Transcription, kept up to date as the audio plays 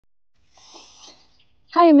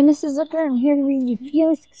I'm Mrs. Zucker. I'm here to read you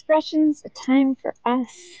Fearless Expressions, A Time for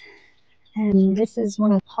Us. And this is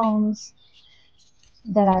one of the poems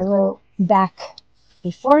that I wrote back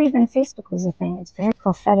before even Facebook was a thing. It's very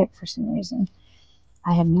prophetic for some reason.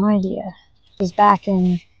 I have no idea. It was back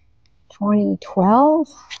in 2012,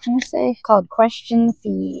 I'm going to say, called Question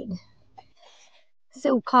Feed.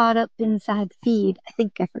 So caught up inside the feed, I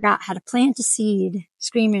think I forgot how to plant a seed.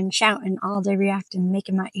 Screaming, shouting, all day reacting,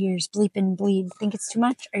 making my ears bleep and bleed. Think it's too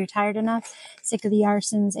much? Are you tired enough? Sick of the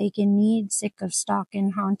arson's aching need? Sick of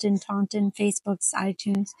stalking, haunting, taunting, Facebook's,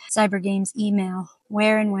 iTunes, cyber games, email.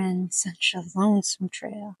 Where and when? Such a lonesome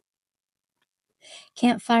trail.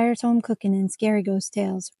 Campfires, home cooking, and scary ghost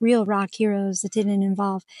tales. Real rock heroes that didn't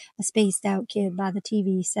involve a spaced out kid by the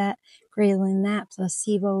TV set. Grayling that plus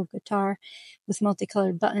Sevo guitar with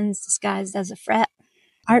multicolored buttons disguised as a fret.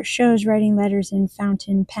 Art shows, writing letters in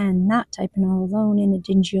fountain pen, not typing all alone in a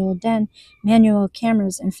dingy old den. Manual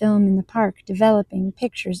cameras and film in the park, developing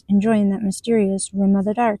pictures, enjoying that mysterious room of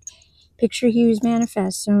the dark. Picture hues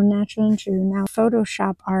manifest, so natural and true. Now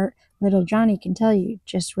Photoshop art, little Johnny can tell you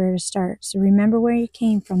just where to start. So remember where you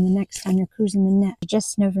came from the next time you're cruising the net. You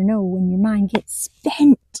just never know when your mind gets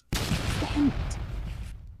spent.